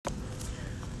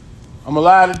I'm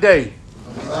alive today.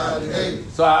 I'm alive today.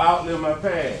 So I outlive my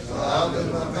past. So I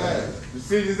outlive my past.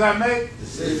 Decisions I make.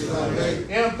 Decisions I make.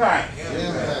 Impact.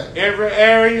 Impact. Every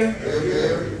area. Every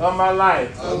area. Of my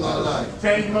life. Of my life.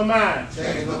 Change my mind.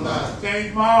 Change my mind.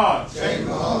 Change my heart. Change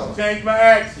my heart. Change my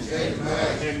actions. Change my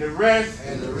actions. And the rest.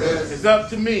 And the rest. Is up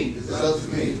to me. Is up to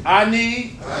me. I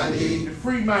need. To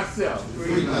free myself.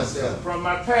 Free myself. From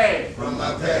my past. From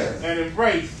my past. And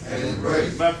embrace.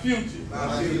 My future.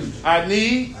 My future. I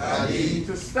need.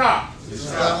 To stop.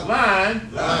 Lying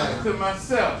to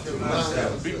myself.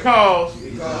 Because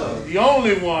the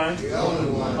only one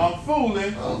I'm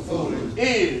fooling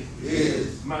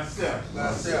is myself.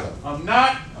 I'm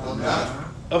not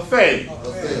a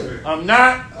failure. I'm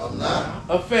not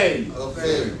a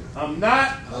failure. I'm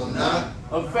not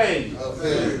a failure.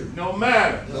 No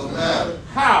matter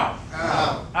how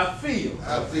I feel.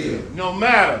 No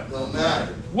matter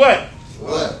what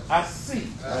I see.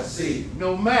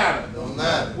 No matter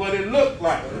what it looked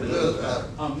like.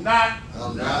 I'm not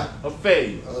a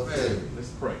failure. Let's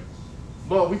pray.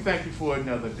 Lord, we thank you for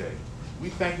another day. We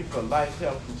thank you for life,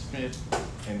 health, and strength,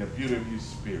 and the beauty of your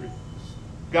spirit.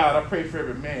 God, I pray for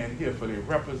every man here, for they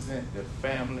represent their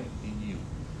family in you.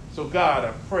 So God,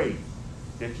 I pray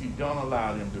that you don't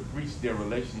allow them to breach their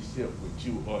relationship with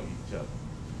you or each other.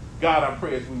 God, I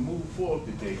pray as we move forward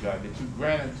today, God, that you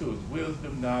grant unto us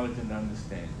wisdom, knowledge, and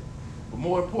understanding. But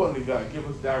more importantly, God, give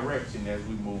us direction as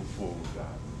we move forward,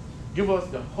 God. Give us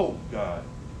the hope, God,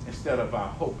 instead of our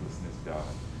hopelessness, God.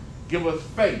 Give us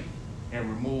faith and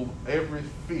remove every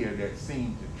fear that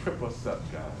seems to trip us up,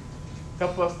 God.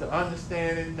 Help us to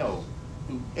understand and know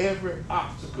through every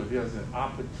obstacle there's an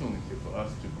opportunity for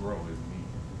us to grow as men.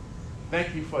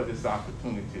 Thank you for this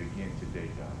opportunity again today,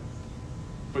 God.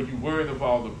 For you worthy of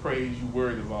all the praise, you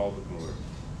worthy of all the glory.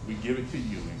 We give it to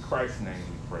you. In Christ's name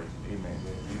we pray. Amen.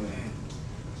 Amen.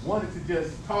 Wanted to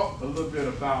just talk a little bit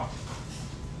about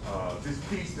this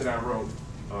piece that I wrote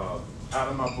out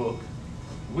of my book,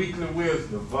 Weekly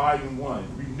Wisdom, Volume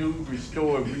 1, Renew,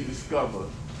 Restore, Rediscover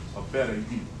a Better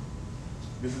You.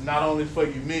 This is not only for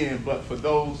you men, but for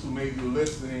those who may be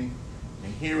listening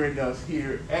and hearing us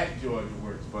here at Georgia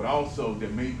Works, but also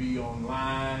that may be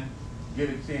online, get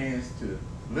a chance to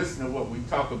listen to what we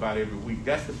talk about every week.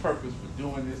 That's the purpose for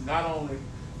doing this, not only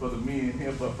for the men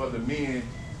here, but for the men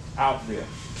out there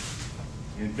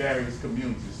in various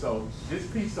communities. So this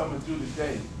piece I'm going to do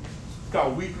today is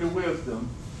called Weekly Wisdom.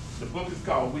 The book is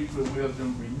called Weekly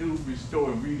Wisdom, Renew,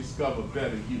 Restore, and Rediscover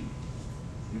Better You.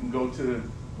 You can go to the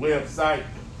website,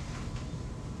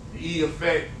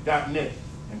 theeffect.net,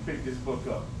 and pick this book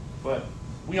up. But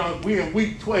we're in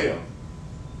week 12.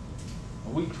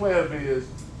 And week 12 is,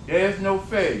 there's no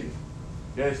failure.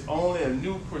 There's only a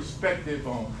new perspective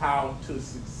on how to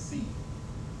succeed.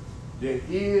 There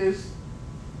is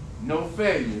no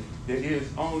failure. There is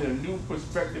only a new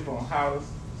perspective on how to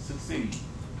succeed.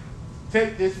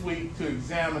 Take this week to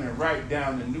examine and write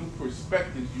down the new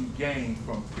perspectives you gained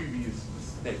from previous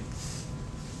mistakes.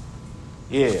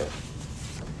 Yeah.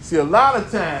 See, a lot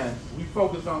of times we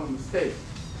focus on the mistakes.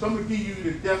 So I'm going to give you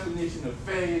the definition of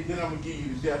failure, then I'm going to give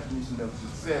you the definition of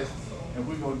success, and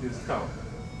we're going to just talk.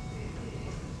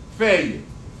 Failure,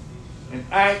 an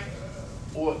act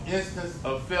or instance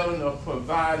of failing or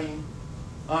providing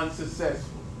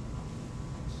unsuccessful,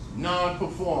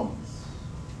 non-performance,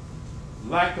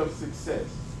 lack of success.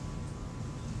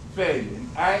 Failure, an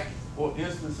act or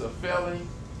instance of failing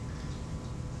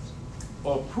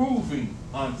or proving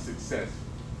unsuccessful.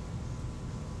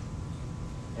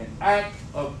 An act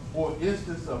of or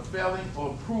instance of failing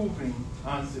or proving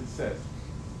unsuccessful.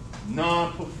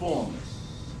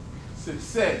 Non-performance.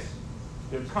 Success,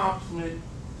 the accomplishment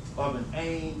of an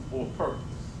aim or purpose.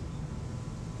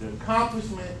 The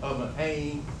accomplishment of an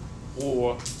aim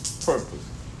or purpose.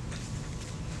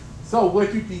 So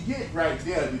what you can get right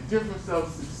there, the difference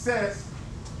of success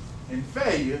and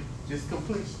failure is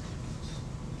completion.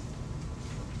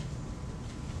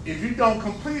 If you don't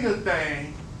complete a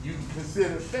thing, you can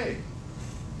consider failure.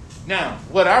 Now,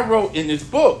 what I wrote in this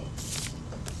book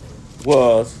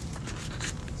was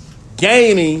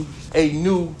gaining a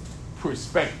new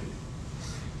perspective.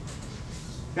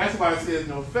 That's why it says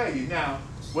no failure. Now,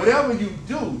 whatever you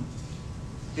do,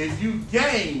 if you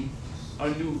gain a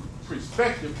new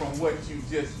perspective from what you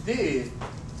just did,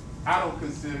 I don't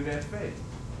consider that failure.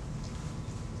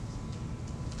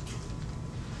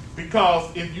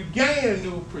 Because if you gain a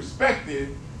new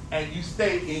perspective and you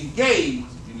stay engaged,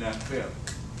 you're not failing.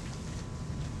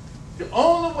 The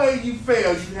only way you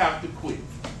fail, you have to quit.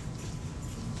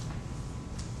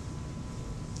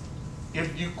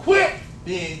 If you quit,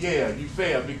 then yeah, you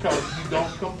fail because you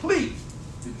don't complete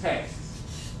the task.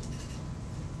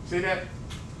 See that?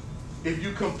 If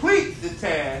you complete the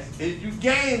task, if you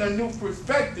gain a new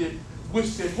perspective which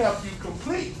should help you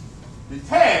complete the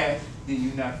task, then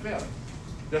you're not failing.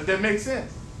 Does that make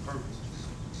sense? Perfect.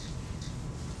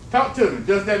 Talk to me.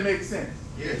 Does that make sense?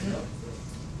 Yes.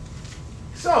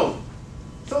 So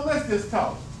let's just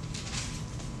talk.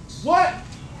 What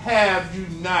have you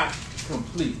not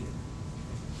completed?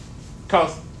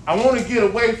 Because I want to get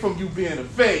away from you being a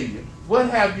failure. What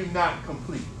have you not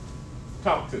completed?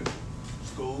 Talk to me.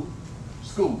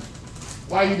 School.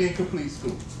 Why you didn't complete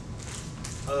school?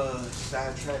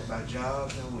 Sidetracked by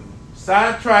jobs and women.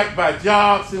 Sidetracked by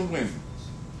jobs and women.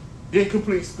 Didn't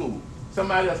complete school.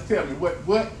 Somebody else tell me,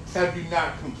 what have you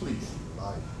not completed?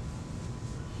 Life.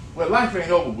 Well, life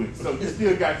ain't over with, so you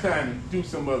still got time to do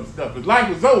some other stuff. If life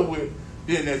was over with,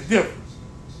 then that's different.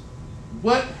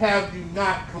 What have you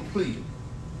not completed?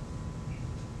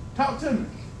 Talk to me.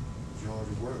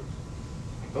 Georgia work.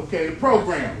 Okay, the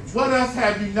program. What else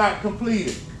have you not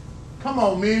completed? Come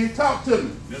on, man, talk to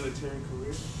me. Military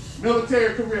career.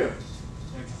 Military career.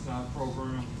 Exercise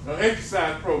program.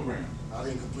 Exercise program. I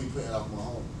didn't complete paying off my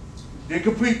home. Didn't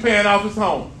complete paying off his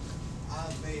home.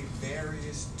 I've made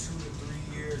various 2 to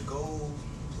 3 year goal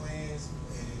plans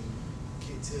and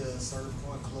get to a certain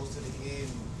point close to the end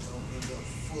and don't end up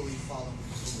fully following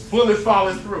through. Fully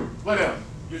following through. What else?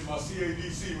 Get my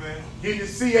CADC, man. Getting the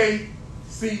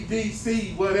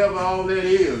CACDC, whatever all that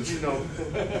is, you know.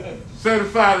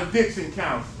 Certified Addiction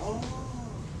Counselor. Oh.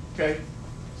 Okay?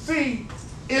 See,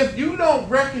 if you don't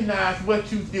recognize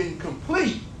what you didn't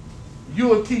complete,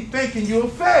 you'll keep thinking you're a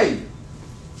failure.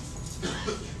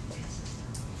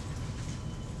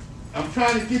 I'm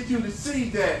trying to get you to see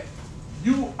that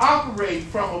you operate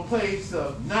from a place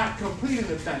of not completing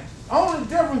the thing. Only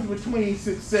difference between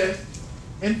success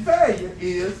and failure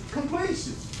is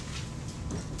completion.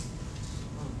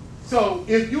 So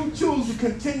if you choose to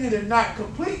continue to not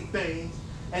complete things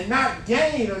and not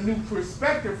gain a new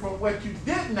perspective from what you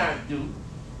did not do,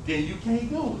 then you can't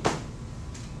do it.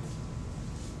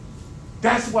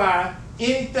 That's why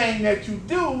anything that you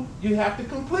do, you have to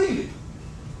complete it.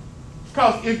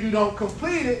 Because if you don't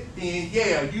complete it, then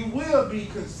yeah, you will be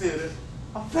considered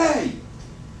a failure.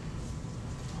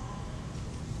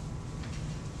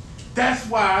 That's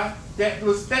why that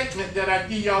little statement that I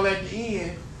give y'all at the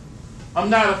end, I'm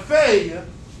not a failure,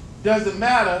 doesn't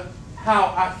matter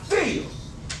how I feel.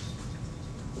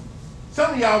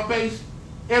 Some of y'all base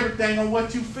everything on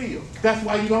what you feel. That's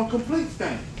why you don't complete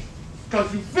things.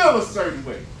 Because you feel a certain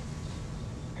way.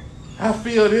 I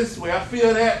feel this way, I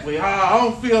feel that way. I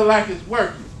don't feel like it's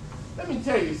working. Let me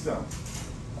tell you something.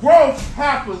 Growth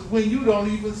happens when you don't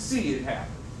even see it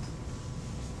happen.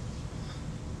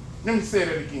 Let me say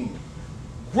that again.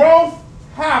 Growth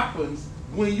happens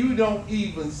when you don't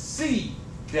even see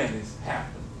that it's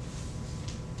happened.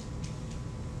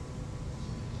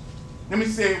 Let me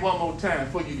say it one more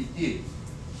time for you to get it.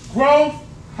 Growth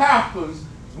happens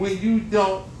when you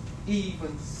don't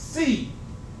even see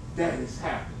that it's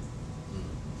happening.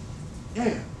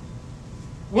 Yeah.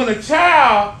 When a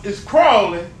child is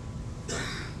crawling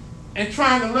and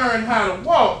trying to learn how to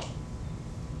walk,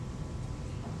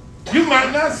 you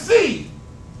might not see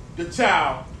the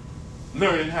child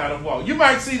learning how to walk. You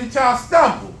might see the child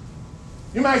stumble.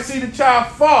 You might see the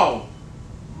child fall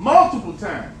multiple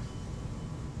times.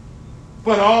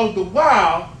 But all the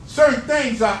while, certain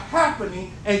things are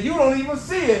happening and you don't even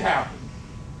see it happen.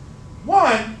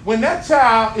 One, when that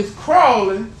child is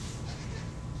crawling,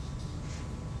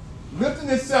 lifting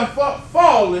itself up,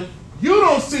 falling, you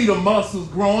don't see the muscles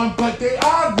growing, but they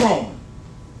are growing.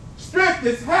 Strength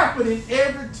is happening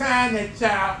every time that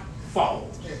child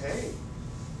falls. Hey.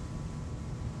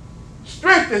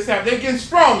 Strength is happening. They're getting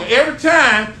stronger. Every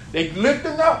time they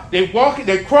lifting up, they walking,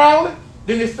 they crawling,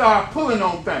 then they start pulling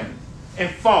on things and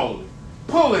falling.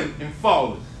 Pulling and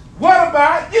falling. What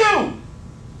about you?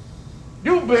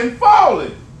 You've been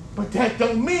falling, but that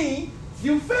don't mean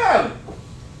you failing.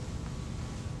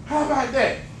 How about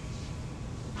that?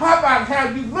 How about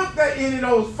have you looked at any of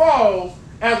those falls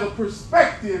as a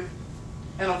perspective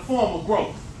and a form of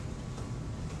growth?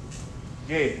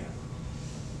 Yeah.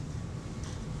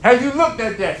 Have you looked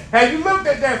at that? Have you looked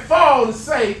at that fall to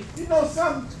say, you know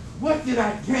something, what did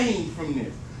I gain from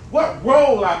this? What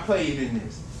role I played in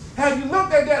this? Have you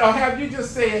looked at that, or have you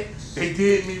just said, they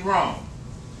did me wrong?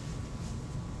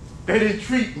 They didn't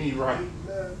treat me right.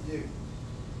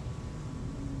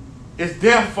 It's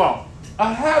their fault. Or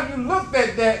have you looked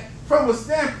at that from a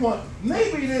standpoint,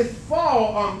 maybe this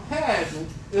fall I'm having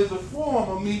is a form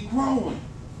of me growing.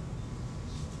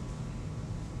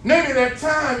 Maybe that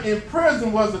time in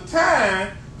prison was a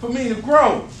time for me to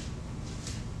grow.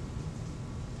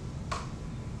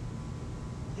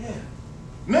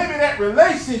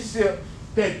 relationship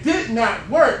that did not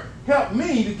work helped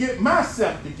me to get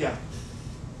myself together.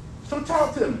 So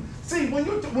talk to me. See,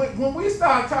 when we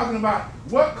start talking about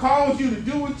what caused you to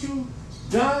do what you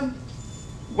done,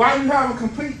 why you haven't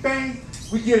complete things,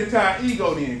 we get into our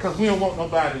ego then, because we don't want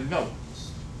nobody to know.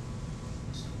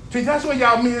 See, that's where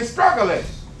y'all men struggle at.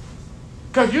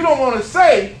 Because you don't want to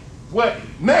say what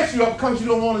messed you up because you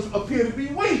don't want to appear to be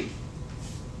weak.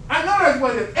 I know that's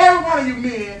what it is. Every one of you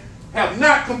men have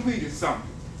not completed something.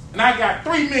 And I got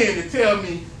 3 men to tell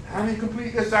me, I didn't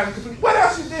complete this, I didn't complete. What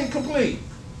else you didn't complete?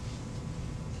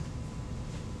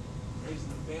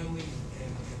 Raising a family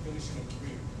and finishing a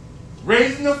career.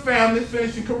 Raising a family,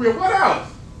 finishing a career. What else?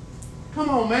 Come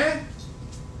on, man.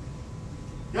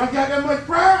 Y'all got that much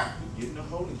pride? Getting the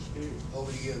Holy Spirit.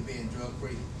 Over the years being drug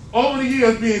free. Over the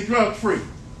years being drug free.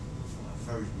 My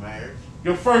first marriage.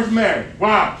 Your first marriage.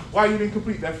 Wow. Why you didn't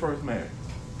complete that first marriage?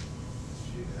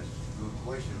 Shit, that's a good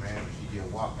question, man. But she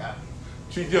just walked out.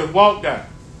 She just walked out.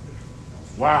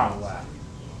 Wow. Wow.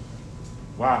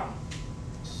 Wow.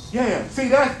 Yeah. See,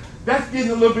 that's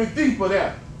getting a little bit deeper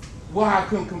there. Why I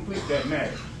couldn't complete that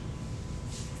marriage.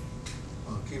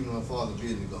 Keeping my father's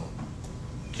business going.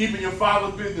 Keeping your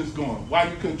father's business going. Why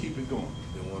you couldn't keep it going?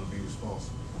 Didn't want to be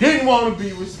responsible. Didn't want to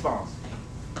be responsible.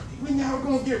 When y'all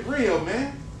gonna get real,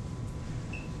 man?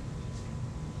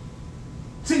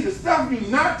 See, the stuff you're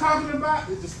not talking about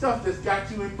is the stuff that's got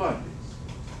you in bondage.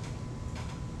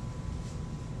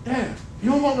 Damn,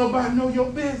 you don't want nobody to know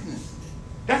your business.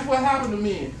 That's what happened to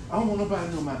me. I don't want nobody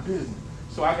to know my business,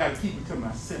 so I got to keep it to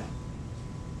myself.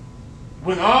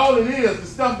 When all it is, the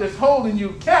stuff that's holding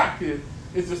you captive,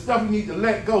 is the stuff you need to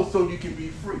let go so you can be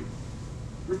free.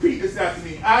 Repeat this after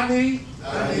me. I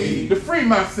need to free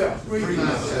myself. Free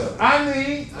myself. I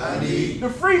need to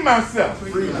free myself.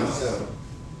 Free myself.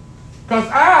 Because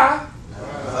I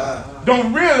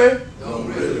don't really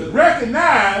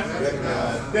recognize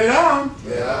that I'm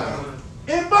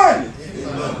in bondage.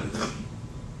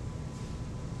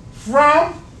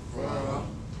 From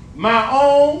my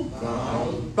own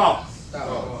thoughts.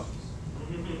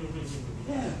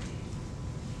 Yeah.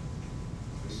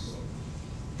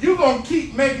 You're going to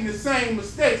keep making the same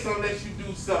mistakes unless you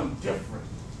do something different.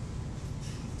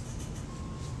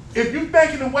 If you're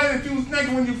thinking the way that you was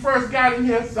thinking when you first got in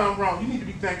here, something wrong. You need to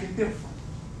be thinking different.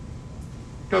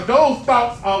 Because those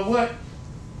thoughts are what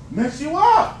mess you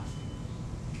up.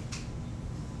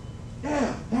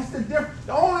 Yeah, that's the difference.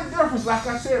 The only difference, like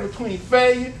I said, between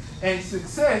failure and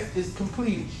success is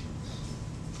completion.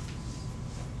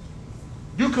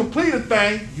 You complete a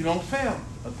thing, you don't fail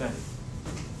a thing.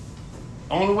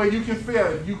 Only way you can fail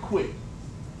is you quit.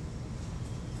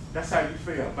 That's how you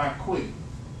fail, by quitting,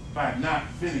 by not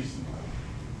finishing.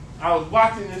 I was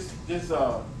watching this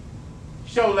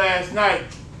show last night,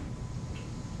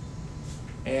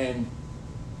 and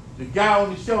the guy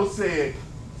on the show said,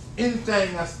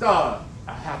 anything I start,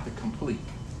 I have to complete.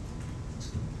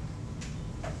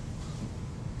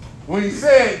 When he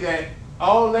said that,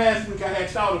 all last week I had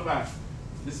thought about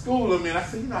the school I'm in. I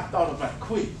said, I thought about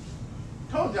quitting.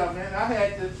 Told y'all, man, I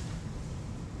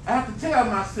have to tell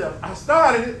myself, I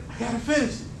started it, I gotta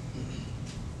finish it.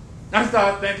 I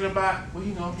started thinking about, well,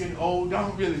 I'm getting old, I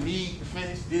don't really need to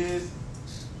finish this.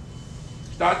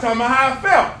 Started talking about how I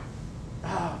felt.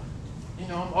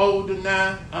 I'm older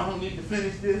now, I don't need to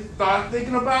finish this. Started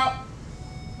thinking about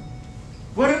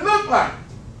what it looked like.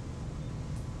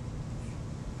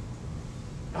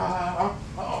 I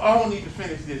don't need to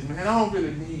finish this, man. I don't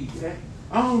really need that.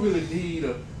 I don't really need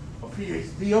a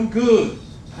PhD. I'm good.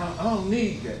 I don't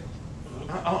need that.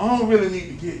 I don't really need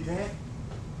to get that.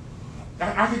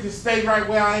 I can just stay right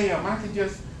where I am. I can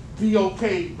just be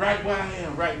okay right where I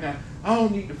am right now. I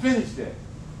don't need to finish that.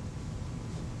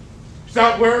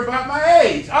 Stop worrying about my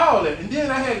age, all that. And then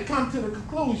I had to come to the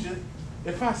conclusion,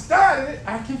 if I started it,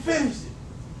 I can finish it.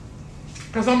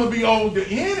 Because I'm going to be older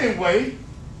anyway.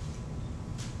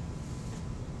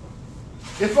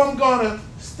 If I'm going to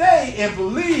stay and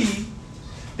believe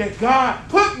that God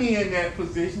put me in that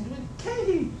position, can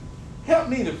He help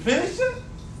me to finish it?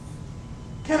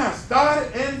 Can I start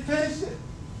it and finish it?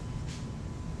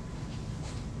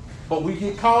 But we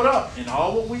get caught up in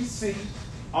all what we see,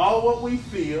 all what we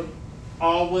feel,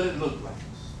 all what it looked like.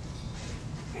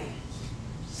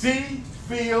 See,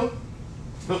 feel,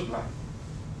 look like.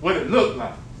 What it looked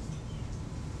like.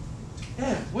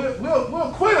 Yeah,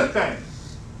 we'll quit a thing.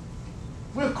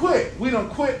 We'll quit. We don't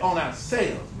quit on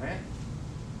ourselves, man.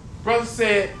 Brother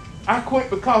said, I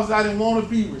quit because I didn't want to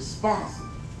be responsible.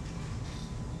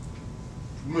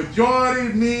 Majority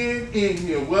of men in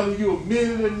here, whether you admit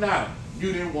it or not,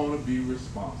 you didn't want to be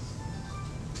responsible.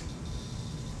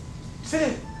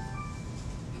 Said,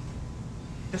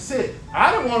 That's it.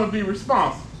 I don't want to be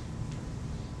responsible.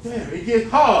 Yeah, it gets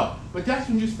hard, but that's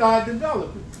when you start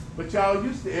developing. But y'all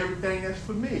used to everything that's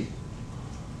familiar.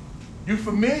 You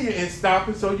familiar in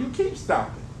stopping, so you keep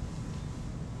stopping.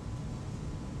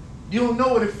 You don't know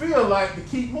what it feels like to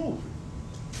keep moving.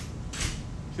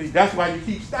 See, that's why you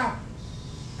keep stopping.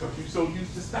 Because you're so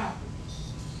used to stopping.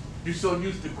 You're so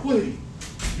used to quitting.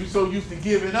 You're so used to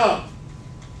giving up.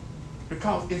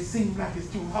 Because it seems like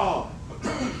it's too hard.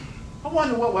 I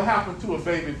wonder what would happen to a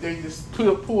baby if they just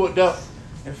pulled up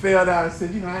and fell down and said,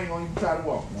 I ain't going to even try to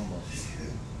walk no more.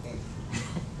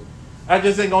 I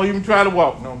just ain't going to even try to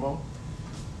walk no more.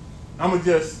 I'm going to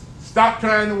just stop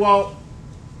trying to walk,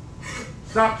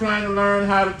 stop trying to learn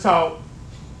how to talk.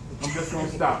 I'm just going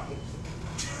to stop.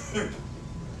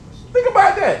 Think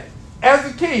about that. As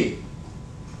a kid,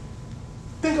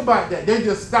 think about that. They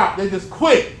just stop. They just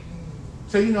quit.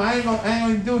 Say, I ain't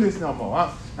gonna do this no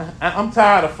more. I'm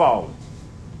tired of falling.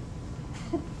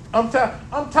 I'm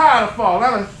tired of falling.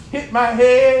 I done hit my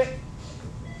head.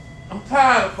 I'm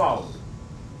tired of falling.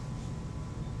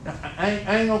 I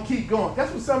ain't gonna keep going.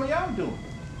 That's what some of y'all doing.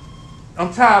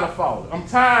 I'm tired of falling. I'm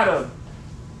tired of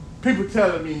people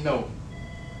telling me no.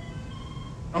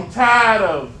 I'm tired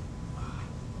of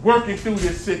working through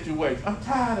this situation. I'm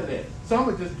tired of that. So I'm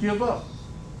going to just give up.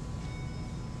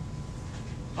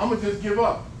 I'm going to just give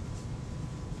up.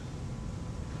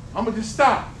 I'm going to just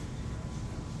stop.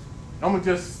 I'm going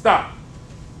to just stop.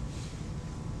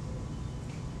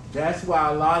 That's why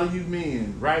a lot of you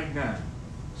men right now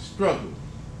struggle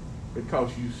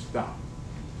because you stop.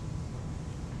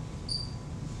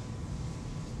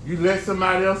 You let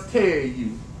somebody else tell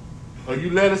you, or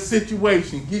you let a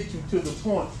situation get you to the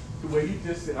point to where you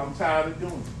just say, I'm tired of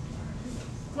doing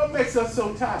it. What makes us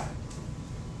so tired?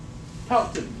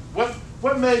 Talk to me.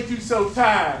 What made you so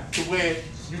tired to where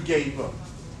you gave up?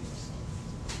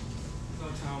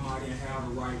 Sometimes I didn't have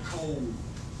the right code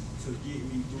to get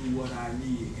me through what I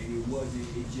needed, and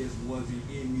it just wasn't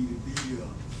in me to be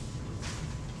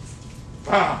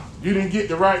there. You didn't get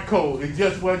the right code. It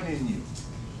just wasn't in you.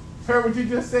 Heard what you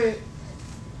just said?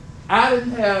 I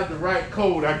didn't have the right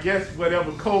code. I guess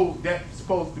whatever code that's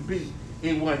supposed to be,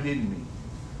 it wasn't in me.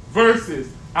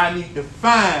 Versus, I need to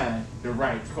find the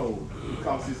right code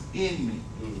because it's in me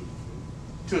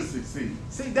to succeed.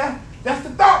 See, that's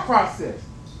the thought process.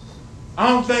 I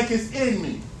don't think it's in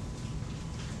me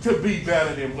to be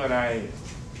better than what I am.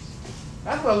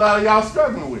 That's what a lot of y'all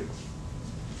struggling with.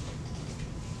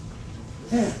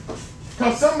 Yeah.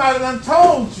 Because somebody done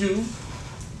told you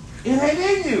it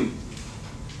ain't in you.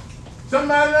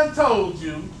 Somebody done told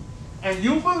you, and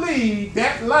you believe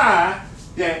that lie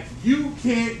that you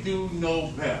can't do no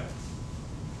better.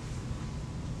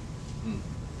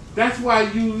 That's why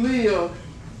you live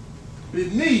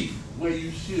beneath where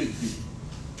you should be.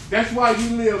 That's why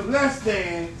you live less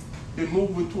than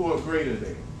moving toward greater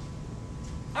than.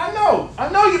 I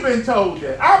know you've been told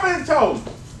that. I've been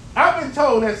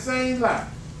told that same lie.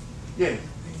 Yeah. I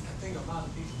think a lot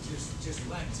of people just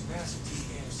lack tenacity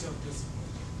and self-discipline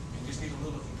and just need a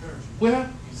little encouragement. Well,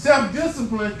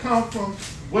 self-discipline comes from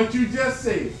what you just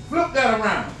said. Flip that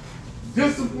around.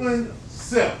 Discipline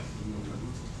self.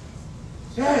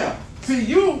 Yeah. See,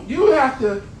 you have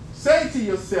to say to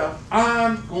yourself,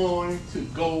 I'm going to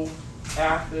go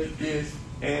after this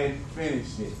and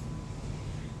finish it.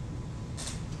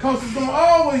 Because it's going to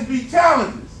always be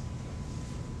challenges.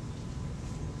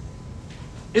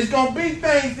 It's going to be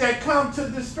things that come to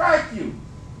distract you.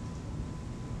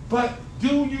 But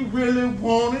do you really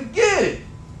want to get it?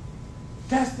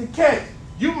 That's the catch.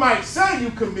 You might say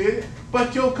you committed,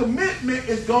 but your commitment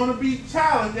is going to be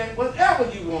challenged at whatever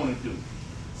you want to do.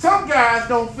 Some guys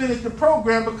don't finish the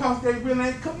program because they really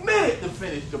ain't committed to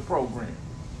finish the program.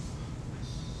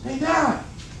 They not.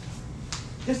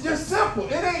 It's just simple.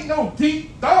 It ain't no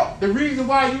deep thought. The reason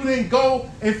why you didn't go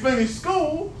and finish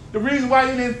school, the reason why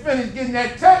you didn't finish getting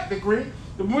that tech degree,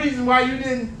 the reason why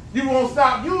you won't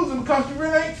stop using because you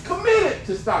really ain't committed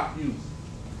to stop using.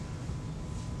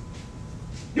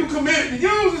 You committed to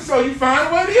use it, so you find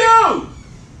a way to use.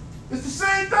 It's the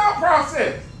same thought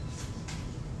process.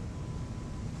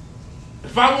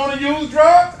 If I want to use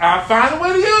drugs, I find a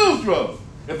way to use drugs.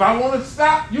 If I want to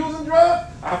stop using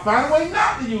drugs, I find a way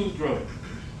not to use drugs.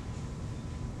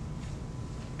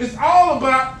 It's all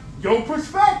about your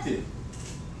perspective.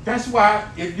 That's why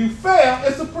if you fail,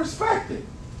 it's a perspective.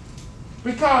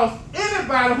 Because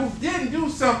anybody who didn't do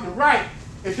something right,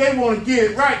 if they want to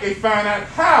get it right, they find out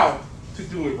how to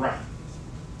do it right.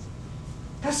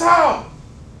 That's all.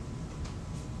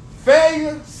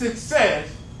 Failure, success,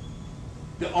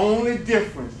 the only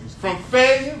difference from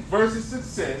failure versus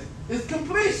success is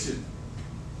completion.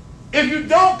 If you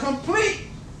don't complete,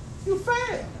 you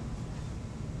fail.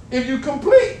 If you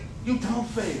complete, you don't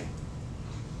fail.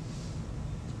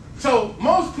 So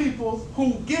most people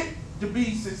who get to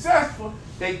be successful,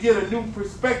 they get a new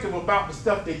perspective about the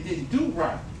stuff they didn't do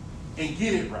right and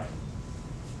get it right.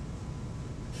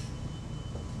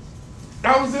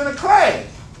 I was in a class.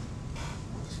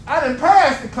 I didn't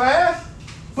pass the class,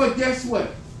 but guess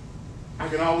what? I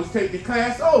can always take the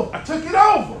class over. I took it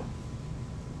over.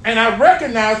 And I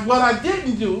recognized what I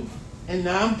didn't do, and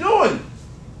now I'm doing it.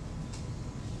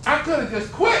 I could have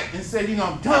just quit and said, you know,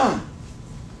 I'm done.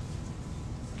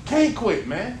 Can't quit,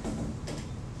 man.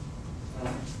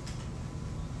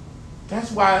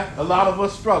 That's why a lot of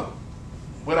us struggle.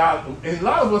 And a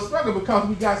lot of us struggle because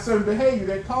we got certain behavior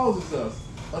that causes us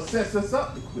or sets us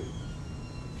up to quit.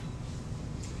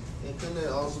 And can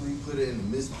that also be put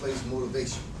in misplaced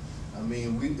motivation? I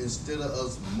mean, instead of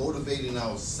us motivating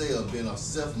ourselves, being a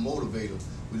self-motivator,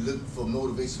 we look for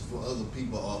motivation for other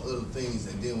people or other things,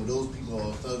 and then when those people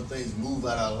or other things move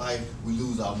out of our life, we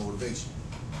lose our motivation.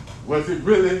 Was it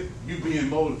really you being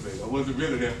motivated, or was it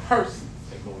really that person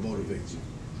that going to motivate you?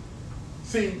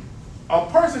 See, a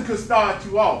person could start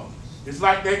you off. It's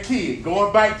like that kid,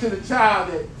 going back to the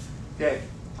child that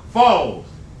falls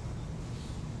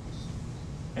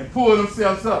and pull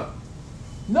themselves up.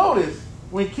 Notice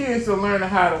when kids are learning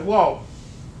how to walk,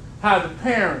 how the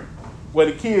parent, where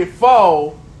the kid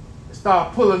falls,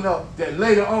 start pulling up, that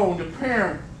later on the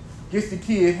parent gets the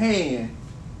kid's hand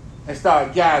and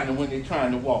start guiding them when they're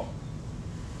trying to walk.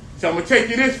 So I'm going to take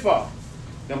you this far,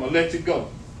 then I'm going to let you go.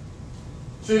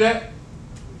 See that?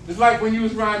 It's like when you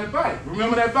was riding the bike.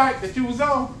 Remember that bike that you was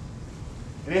on?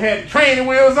 And it had training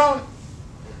wheels on it?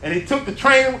 And he took the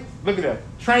training, look at that,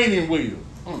 training wheels.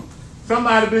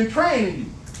 Somebody been training you.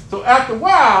 So after a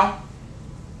while,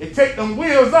 they take them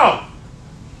wheels off.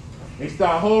 They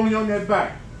start holding on that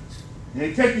bike. And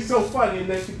they take you so far and they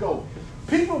let you go.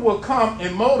 People will come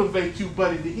and motivate you,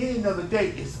 but at the end of the day,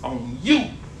 it's on you.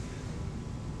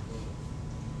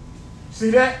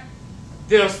 See that?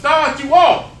 They'll start you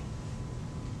off.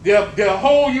 They'll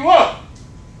hold you up.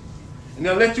 And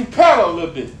they'll let you pedal a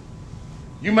little bit.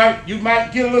 You might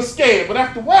get a little scared, but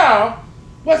after a while,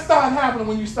 what starts happening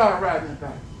when you start riding the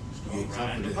bike? You get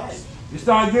confidence. You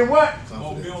start getting what?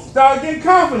 Confidence. Start getting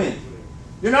confident.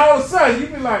 Then all of a sudden, you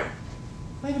be like,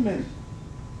 wait a minute.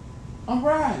 I'm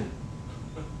riding.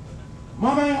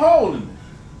 Mama ain't holding me.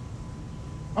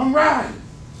 I'm riding.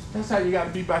 That's how you got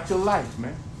to be about your life,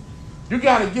 man. You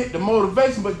got to get the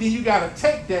motivation, but then you got to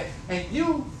take that, and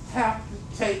you have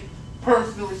to take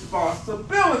personal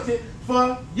responsibility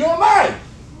for your life.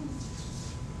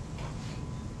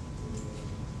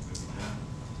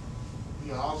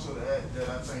 Yeah, also to add that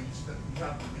I think you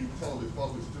have to be totally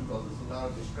focused too, because there's a lot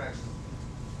of distractions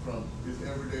from this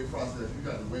everyday process. You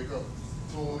got to wake up,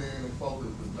 tune in, and focus.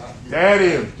 That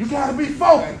is. You got to be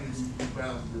focused.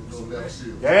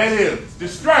 That is.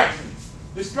 Distraction.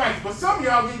 Distraction. But some of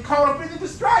y'all get caught up in the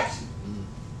distraction.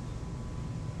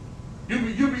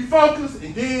 You be focused,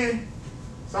 and then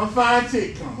some fine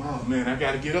chick come. Oh man, I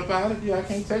got to get up out of here. I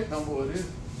can't take no more of this.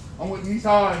 I'm with these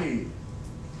hard heads.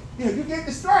 Yeah, you get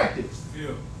distracted.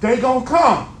 Yeah. They gonna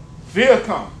come. Fear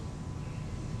come.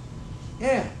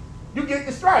 Yeah, you get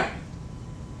distracted.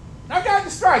 I got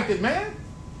distracted, man.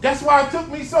 That's why it took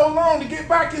me so long to get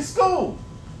back in school.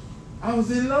 I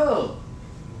was in love.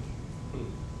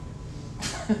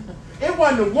 It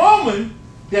wasn't the woman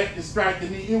that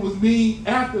distracted me. It was me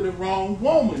after the wrong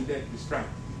woman that distracted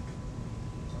me.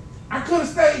 I could have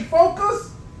stayed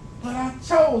focused, but I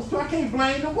chose to. I can't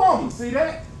blame the woman. See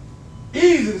that?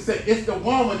 Easy to say, it's the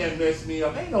woman that messed me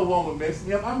up. Ain't no woman messed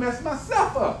me up. I messed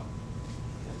myself up.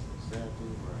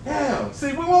 Yeah.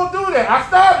 See, we won't do that. I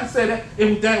started to say that. It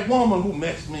was that woman who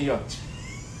messed me up.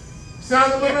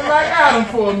 Sounded a little bit like Adam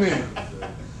for a minute.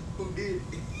 Who did?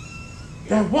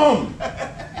 That woman.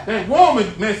 That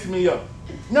woman messed me up.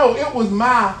 No, it was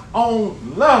my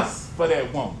own lust for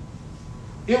that woman.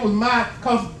 It was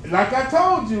because like I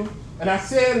told you, and I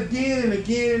said again and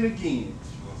again and again,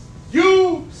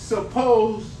 you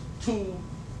supposed to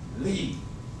lead.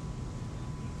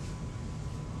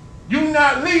 You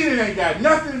not leading ain't got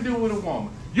nothing to do with a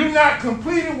woman. You not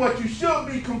completing what you should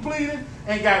be completing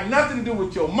ain't got nothing to do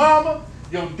with your mama,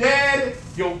 your daddy,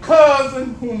 your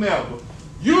cousin, whomever.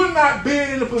 You're not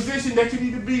being in the position that you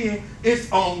need to be in. It's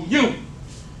on you.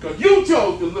 Because you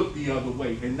chose to look the other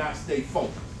way and not stay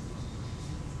focused.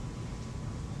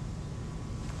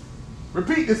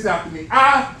 Repeat this after me.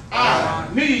 I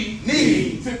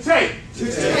need to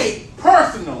take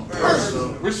personal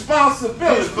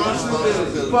responsibility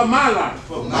for my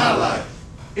life.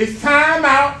 It's time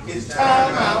out. It's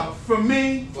time out for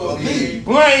me. for me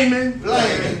Blaming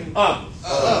others.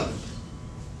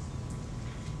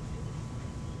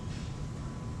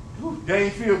 Whew, they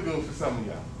ain't feel good for some of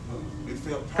y'all. It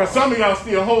felt Because some of y'all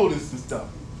still holding some stuff.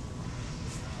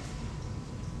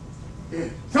 Yeah,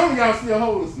 some of y'all still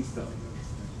holding some stuff.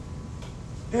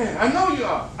 Yeah, I know you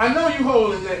are. I know you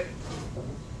holding that.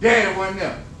 Daddy wasn't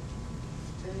there.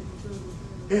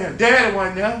 Yeah, Daddy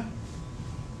wasn't there.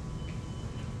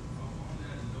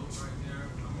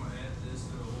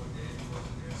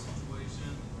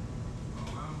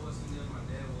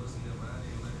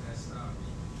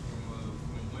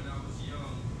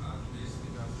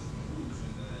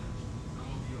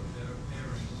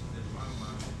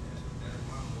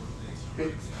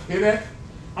 Hear that?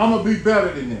 I'm going to be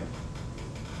better than them.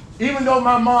 Even though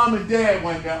my mom and dad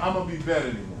went down, I'm going to be better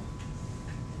than them.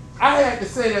 I had to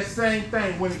say that same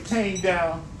thing when it came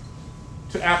down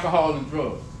to alcohol and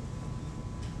drugs.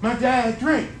 My dad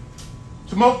drank,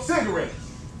 smoked cigarettes.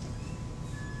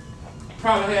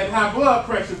 Probably had high blood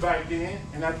pressure back then,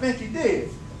 and I think he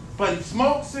did. But he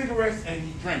smoked cigarettes and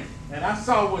he drank. And I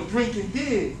saw what drinking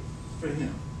did for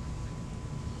him.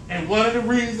 And one of the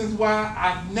reasons why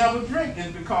I've never drank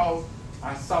is because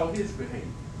I saw his behavior.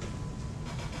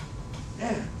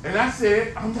 Yeah. And I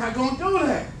said, I'm not going to do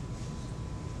that.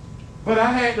 But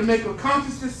I had to make a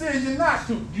conscious decision not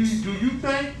to. Do you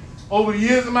think over the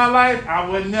years of my life I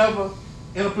was never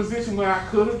in a position where I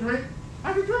could have drank?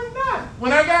 I could drink now.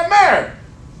 When I got married,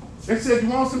 they said, you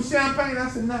want some champagne? I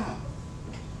said, nah.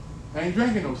 I ain't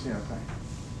drinking no champagne.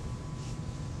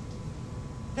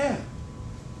 Yeah.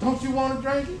 Don't you want to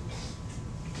drink it?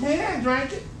 You can't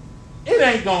drink it. It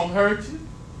ain't going to hurt you.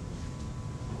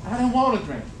 I don't want to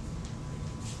drink it.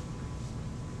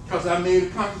 Because I made a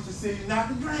conscious decision not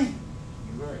to drink.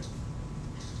 You're right.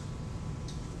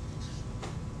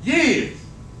 Years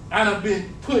I done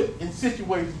been put in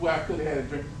situations where I could have had a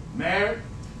drink. Married,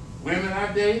 women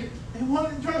I dated, they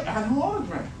wanted to drink. I don't want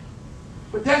to drink.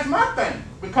 But that's my thing.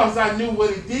 Because I knew what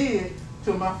it did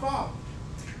to my father.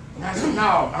 And I said,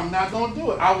 no, I'm not going to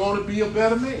do it. I want to be a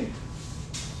better man.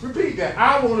 Repeat that.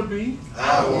 I want to be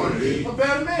a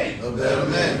better man. A better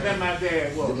man. Than my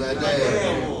dad was. Than my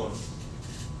dad was.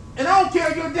 And I don't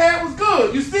care if your dad was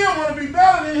good. You still want to be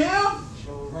better than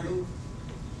him.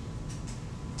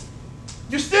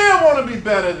 You still want to be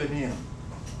better than him.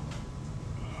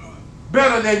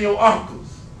 Better than your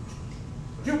uncles.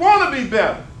 You want to be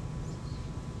better.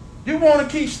 You want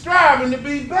to keep striving to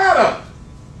be better.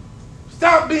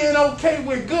 Stop being okay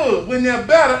with good when they're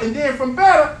better, and then from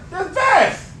better, there's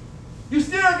best. You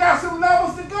still got some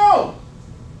levels to go.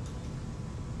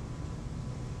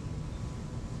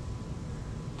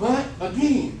 But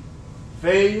again,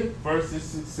 failure versus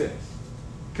success.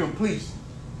 Completion.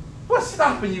 What's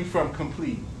stopping you from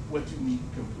completing what you need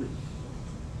to complete?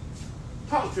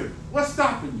 Talk to me. What's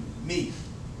stopping you? Me.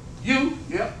 You?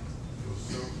 Yep.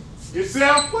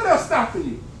 Yourself? What else stopping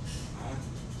you?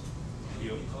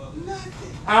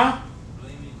 nothing. Huh?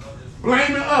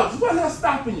 Blaming others. What else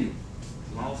stopping you?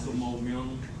 Loss of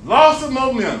momentum. Loss of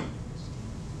momentum.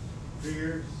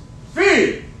 Fear.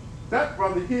 Fear. That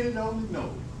brother hit it on the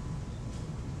nose.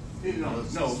 Hit it on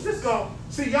the nose. Just go.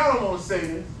 See, y'all don't want to say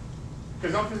this.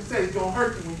 Because I'm going to say it's going to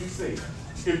hurt you when you say it.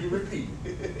 If you repeat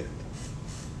it.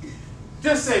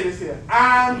 Just say this here.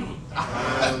 I'm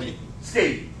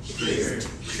scared.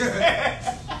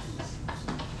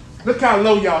 Look how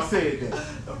low y'all said that.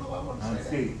 I'm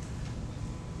scared.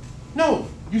 No,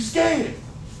 you scared.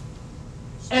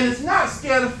 And it's not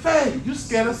scared of failure. You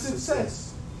scared of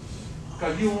success.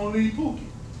 Because you won't leave Pookie.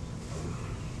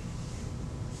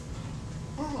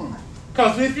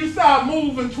 Because if you start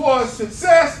moving towards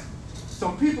success,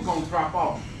 some people going to drop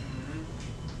off.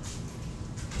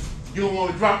 You don't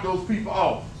want to drop those people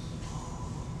off.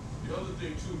 The other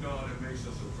thing, too, Don, that makes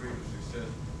us afraid of success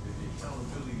is the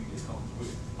accountability that comes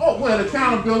with it. Oh, well,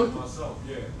 accountability. Myself,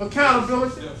 yeah.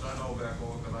 Accountability. Steps I know back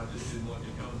on because I just didn't want the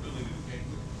accountability that came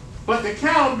with it. But the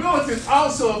accountability is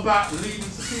also about leaving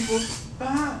some people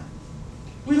behind.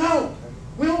 We don't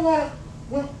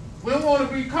want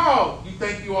to be called. You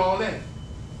think you all that.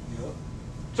 Yep.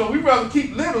 So we rather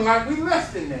keep living like we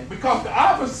less than that. Because the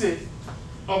opposite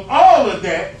of all of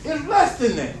that is less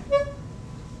than that.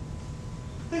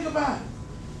 Think about it.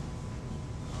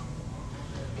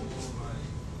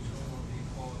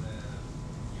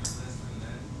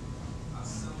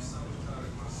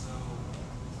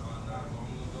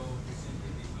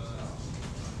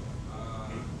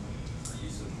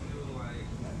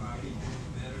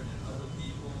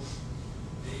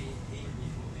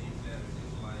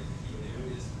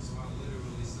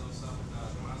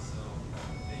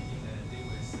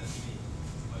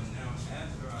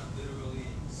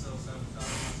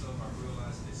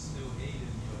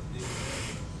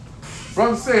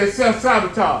 Brother said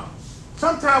self-sabotage.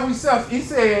 Sometimes he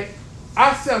said,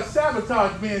 I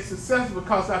self-sabotage being successful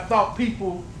because I thought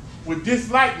people would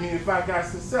dislike me if I got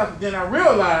successful. Then I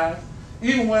realized,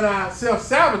 even when I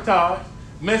self-sabotage,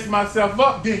 messed myself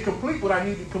up, didn't complete what I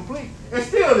needed to complete, and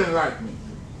still didn't like me.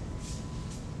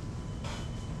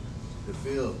 The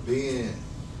fear of being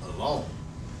alone.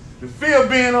 The fear of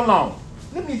being alone.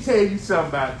 Let me tell you something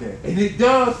about that. And it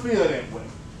does feel that way.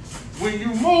 When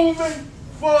you're moving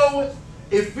forward,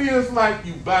 it feels like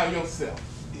you by yourself.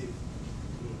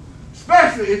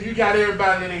 Especially if you got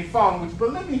everybody that ain't following with you.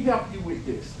 But let me help you with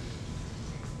this.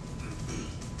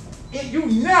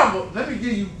 Let me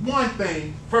give you one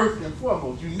thing first and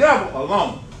foremost. You're never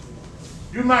alone.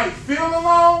 You might feel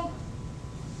alone,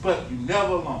 but you're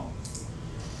never alone.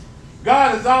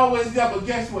 God is always there, but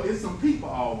guess what? There's some people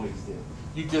always there.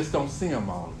 You just don't see them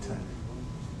all the time.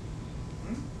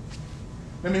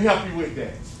 Let me help you with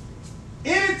that.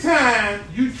 Anytime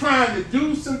you're trying to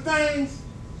do some things,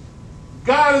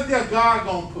 God is there. God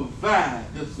going to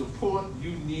provide the support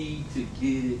you need to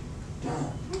get it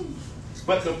done.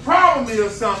 But the problem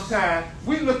is sometimes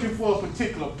we're looking for a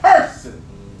particular person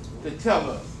to tell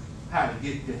us how to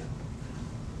get there.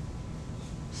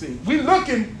 See, we're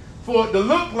looking for it to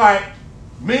look like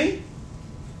me,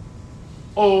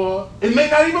 or it may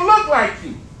not even look like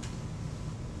you.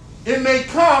 It may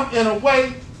come in a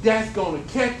way that's going to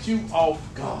catch you off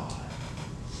guard.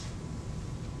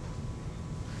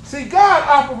 See, God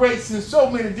operates in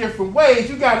so many different ways.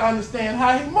 You got to understand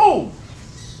how he moves.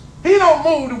 He don't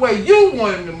move the way you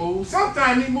want him to move.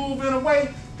 Sometimes he moves in a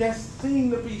way that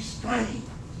seems to be strange.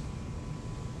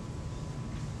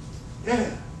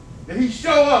 Yeah. And he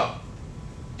show up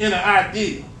in an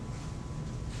idea.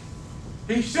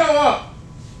 He show up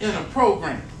in a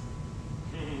program.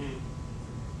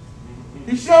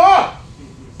 He show up.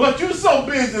 But you're so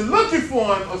busy looking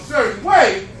for him a certain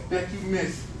way that you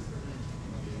miss it.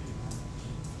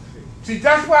 See,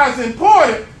 that's why it's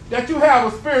important that you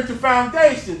have a spiritual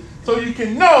foundation so you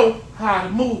can know how to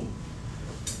move.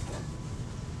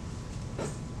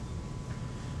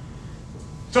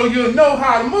 So you'll know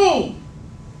how to move.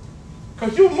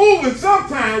 Because you're moving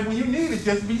sometimes when you need to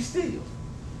just be still.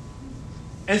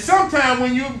 And sometimes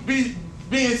when you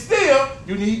being still,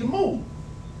 you need to move.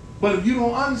 But if you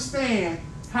don't understand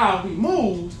how he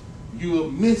moves, you'll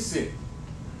miss it.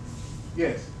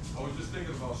 Yes? I was just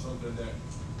thinking about something that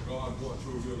God brought to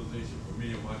a realization for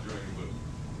me in my journey with him.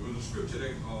 There was a scripture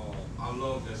that I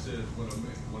love that says, when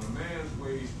a man's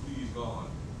ways please God,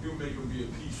 he'll make him be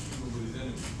at peace even with his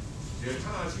enemies. There are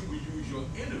times he will use your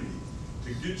enemy to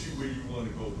get you where you want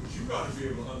to go. But you got to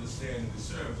be able to understand and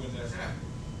discern when that's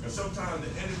happening. And sometimes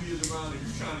the enemy is around and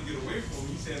you're trying to get away from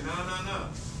him. He's saying, no.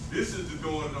 This is the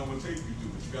door that I'm going to take you to.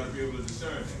 But you got to be able to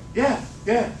discern that.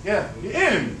 Yeah. Your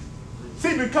enemy.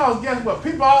 See, because guess what?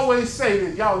 People always say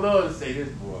this. Y'all love to say this,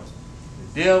 boy.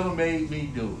 The devil made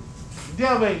me do it. The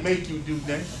devil ain't make you do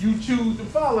nothing. You choose to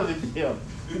follow the devil.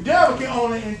 The devil can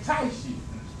only entice you.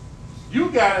 You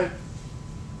got to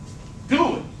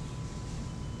do it.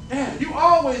 Yeah, you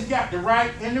always got the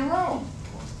right and the wrong.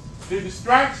 The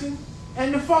distraction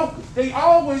and the focus. They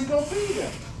always going to be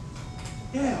there.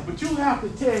 Yeah, but you have to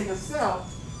tell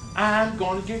yourself, I'm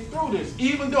going to get through this,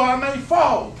 even though I may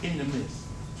fall in the midst.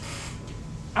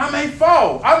 I may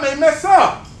fall. I may mess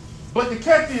up. But the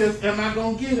catch is, am I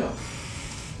going to get up?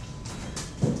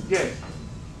 Yes.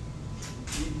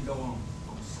 Even though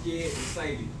I'm scared to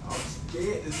say it. I'm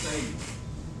scared to say it.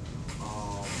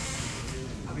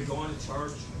 I've been going to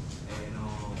church, and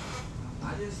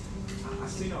I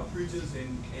seen our preachers,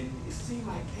 and it seems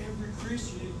like every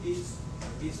Christian is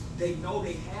they know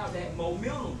they have that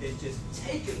momentum that's just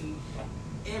taking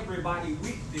everybody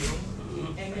with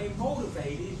them, and they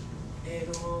motivated. And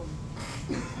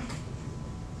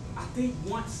I think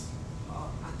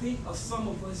some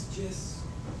of us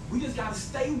we just gotta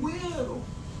stay with them.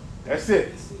 That's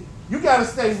it. You gotta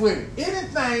stay with it.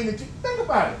 Anything that you think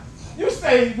about it. You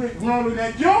stayed with rolling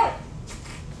that joint.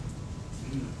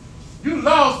 You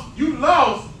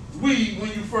lost weed when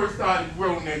you first started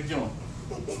rolling that joint.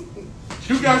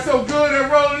 You got so good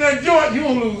at rolling that joint, you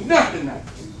don't lose nothing now.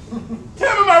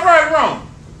 Tell me am I right or wrong?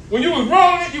 When you was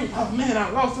rolling it, oh man, I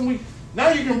lost some weed. Now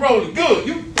you can roll it good.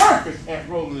 You perfect at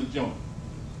rolling the joint.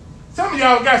 Some of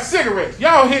y'all got cigarettes.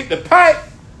 Y'all hit the pipe.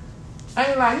 I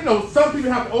ain't lying. Some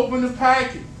people have to open the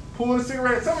pipe and pull the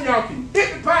cigarette. Some of y'all can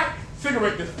hit the pipe,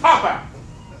 cigarette just pop out.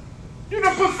 You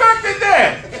done perfected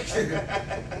that.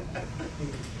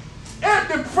 If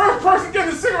the first person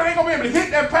getting the cigarette ain't going to be able to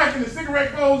hit that pipe and the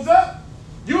cigarette goes up,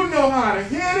 you know how to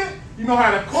hit it. You know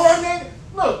how to coordinate it.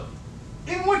 Look,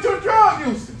 even with your drug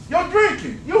usage, your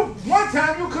drinking, once one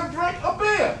time you could drink a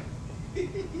beer.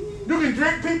 You can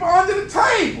drink people under the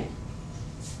table.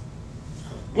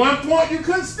 One point you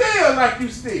couldn't steal like you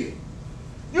steal.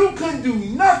 You couldn't do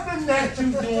nothing that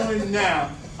you're doing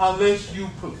now unless you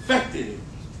perfected it.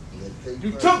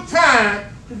 You took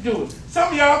time to do it.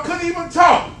 Some of y'all couldn't even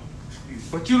talk,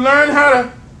 but you learned how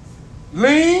to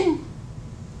lean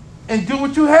and do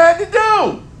what you had to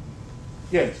do.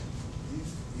 Yes.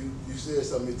 You said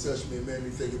something that touched me and made me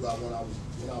think about when I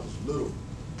was little.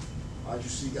 I used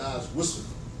to see guys whistle,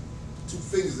 2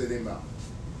 fingers in their mouth.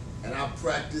 And I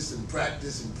practiced and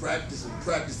practiced and practiced and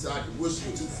practiced till I could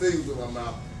whistle with 2 fingers in my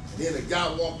mouth. And then a guy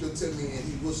walked up to me and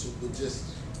he whistled with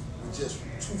just 2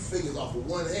 fingers off of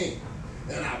one hand.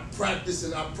 And I practiced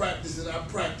and I practiced and I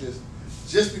practiced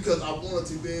just because I wanted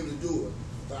to be able to do it.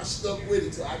 But I stuck with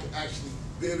it till I could actually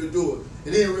be able to do it.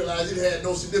 And then realized it had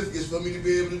no significance for me to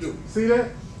be able to do it. See that?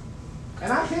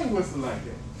 And I can't whistle like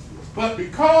that. But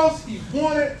because he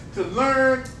wanted to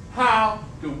learn how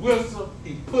to whistle,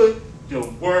 he put the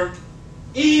work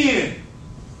in.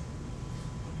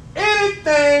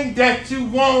 Anything that you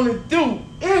want to do,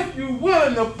 if you're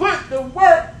willing to put the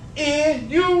work in,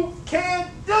 you can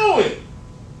do it.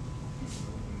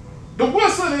 The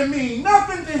whistle didn't mean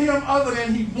nothing to him other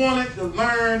than he wanted to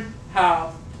learn how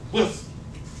to whistle.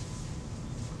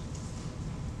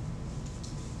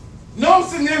 No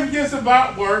significance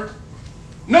about work,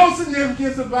 no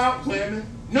significance about women,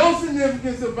 no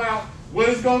significance about what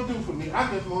it's going to do for me. I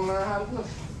just want to learn how to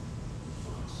whistle.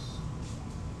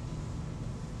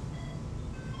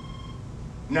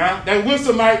 Now, that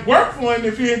whistle might work for him.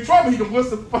 If he's in trouble, he can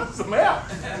whistle for somebody else.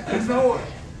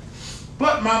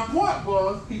 But my point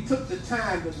was, he took the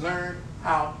time to learn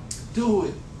how to do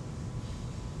it.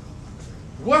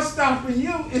 What's stopping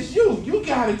you is you. You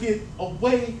got to get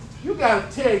away. You got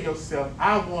to tell yourself,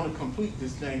 I want to complete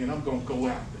this thing, and I'm going to go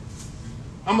after it.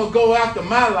 I'm going to go after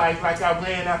my life like I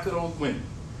ran after those women.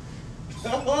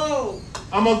 I'm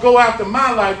going to go after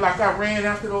my life like I ran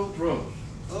after those drugs.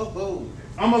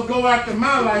 I'm going to go after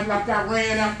my life like I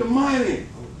ran after money.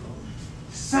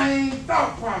 Same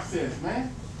thought process,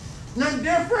 man. Nothing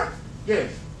different?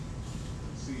 Yes.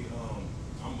 See,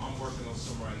 I'm working on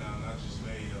something right now, and I just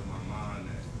made up my mind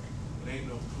that it ain't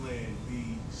no plan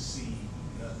B, C,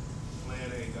 nothing.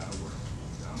 Plan A gotta work.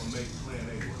 I'm gonna make plan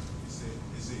A work. It's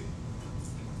it.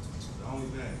 The only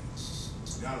thing.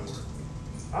 Gotta work.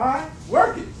 All right,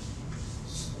 work it.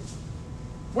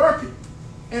 Work it.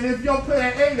 And if your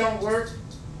plan A don't work,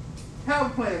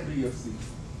 have plan B or C.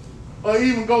 Or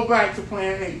even go back to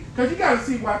plan A. Because you got to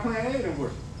see why plan A didn't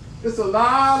work. There's a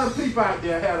lot of people out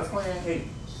there had a plan A.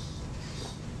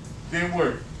 Didn't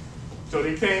work. So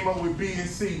they came up with B and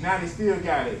C. Now they still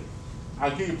got A.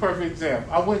 I'll give you a perfect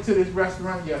example. I went to this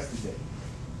restaurant yesterday.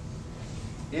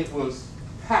 It was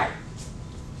packed.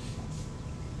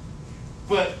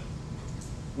 But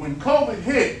when COVID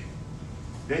hit,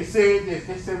 they said this.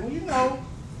 They said, well, you know,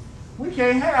 we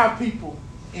can't have people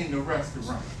in the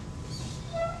restaurant.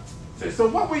 So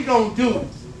what we gonna do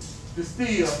to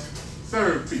still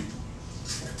serve people?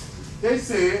 They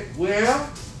said, well,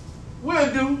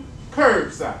 we'll do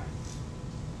curbside.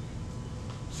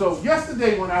 So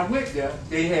yesterday when I went there,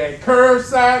 they had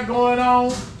curbside going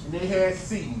on and they had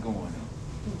seating going on.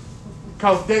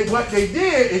 Because what they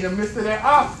did in the midst of that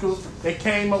obstacle, they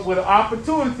came up with an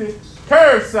opportunity,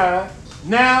 curbside.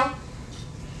 Now,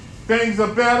 things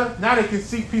are better. Now they can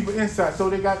see people inside. So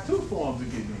they got 2 forms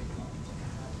of getting in.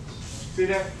 See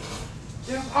that?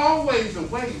 There's always a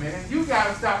way, man. You got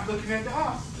to stop looking at the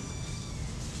obstacle.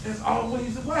 There's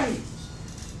always a way.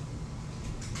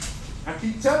 I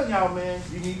keep telling y'all, man,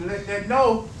 you need to let that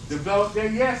no develop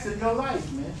their yes in your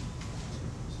life, man.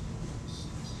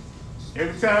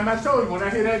 Every time I told you, when I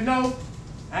hear that no,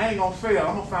 I ain't going to fail.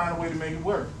 I'm going to find a way to make it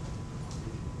work.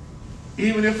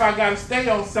 Even if I got to stay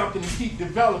on something and keep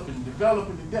developing to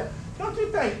death. Don't you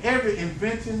think every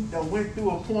invention that went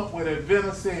through a point where the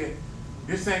inventor said,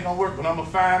 this ain't going to work, but I'm going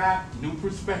to find out new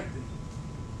perspective.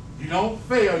 You don't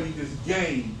fail, you just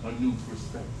gain a new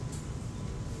perspective.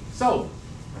 So,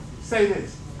 say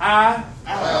this. I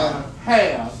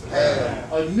have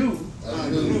a new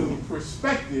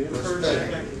perspective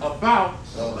about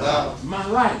my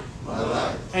life.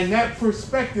 And that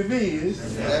perspective is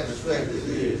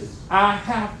I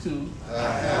have to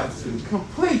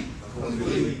complete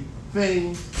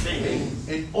things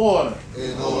in order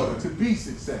to be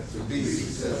successful.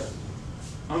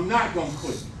 I'm not going to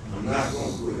quit. I'm not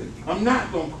going to quit. I'm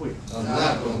not going to quit. I'm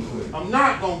not going to quit. I'm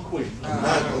not going to quit. I'm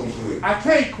not going to quit. I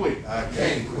can't quit. I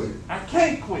can't quit. I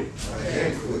can't quit. I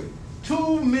can't quit.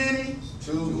 Too many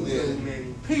Too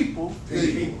many people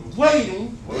people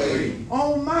waiting waiting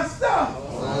on my stuff.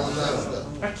 on that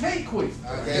stuff. I can't quit.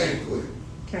 I can't quit.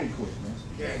 Can't quit, man.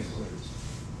 Can't quit.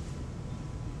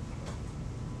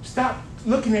 Stop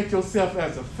looking at yourself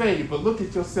as a failure, but look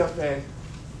at yourself as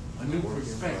a new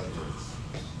perspective.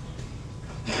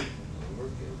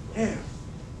 Yeah.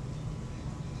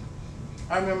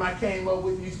 I remember I came up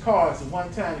with these cards, and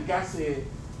one time the guy said,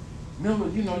 remember,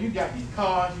 you know, you got these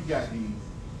cards, you got these.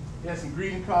 He had some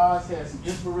greeting cards, had some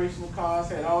inspirational cards,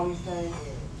 had all these things.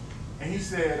 And he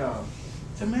said,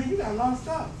 man, you got a lot of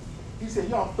stuff. He said,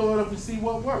 y'all throw it up and see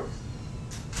what works.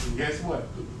 And guess what?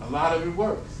 A lot of it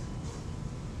works.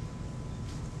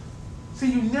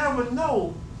 See, you never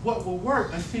know what will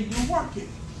work until you work it.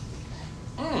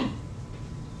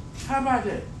 How about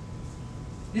that?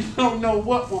 You don't know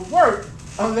what will work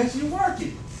unless you work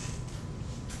it.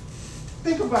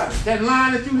 Think about it. That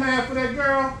line that you had for that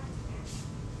girl.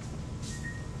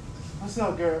 What's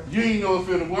up, girl? You ain't know if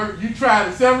it'll work. You tried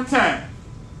it several times.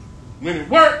 When it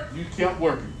worked, you kept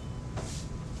working.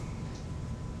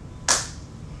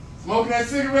 Smoking that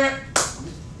cigarette,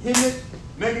 hitting it,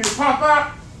 making it pop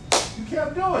out, you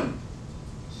kept doing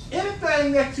it.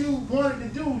 Anything that you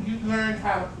wanted to do, you learned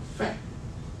how to perfect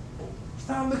it.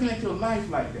 Stop looking at your life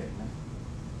like that, man.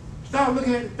 Stop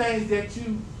looking at the things that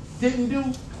you didn't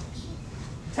do.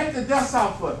 Take the dust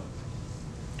off of it.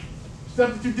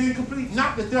 Stuff that you didn't complete,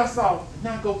 knock the dust off, and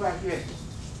now go back in.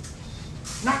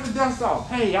 Knock the dust off.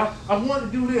 Hey, I want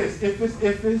to do this. If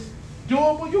it's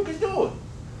doable, you can do it.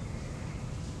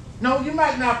 No, you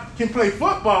might not can play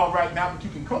football right now, but you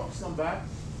can coach somebody.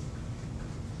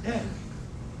 Yeah.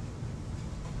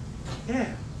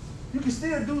 Yeah. You can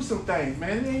still do some things,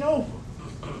 man. It ain't over.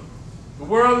 The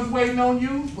world is waiting on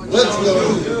you. What you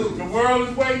gonna do? The world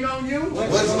is waiting on you.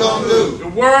 What you gonna do? The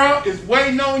world is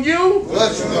waiting on you.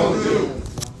 What you gonna do?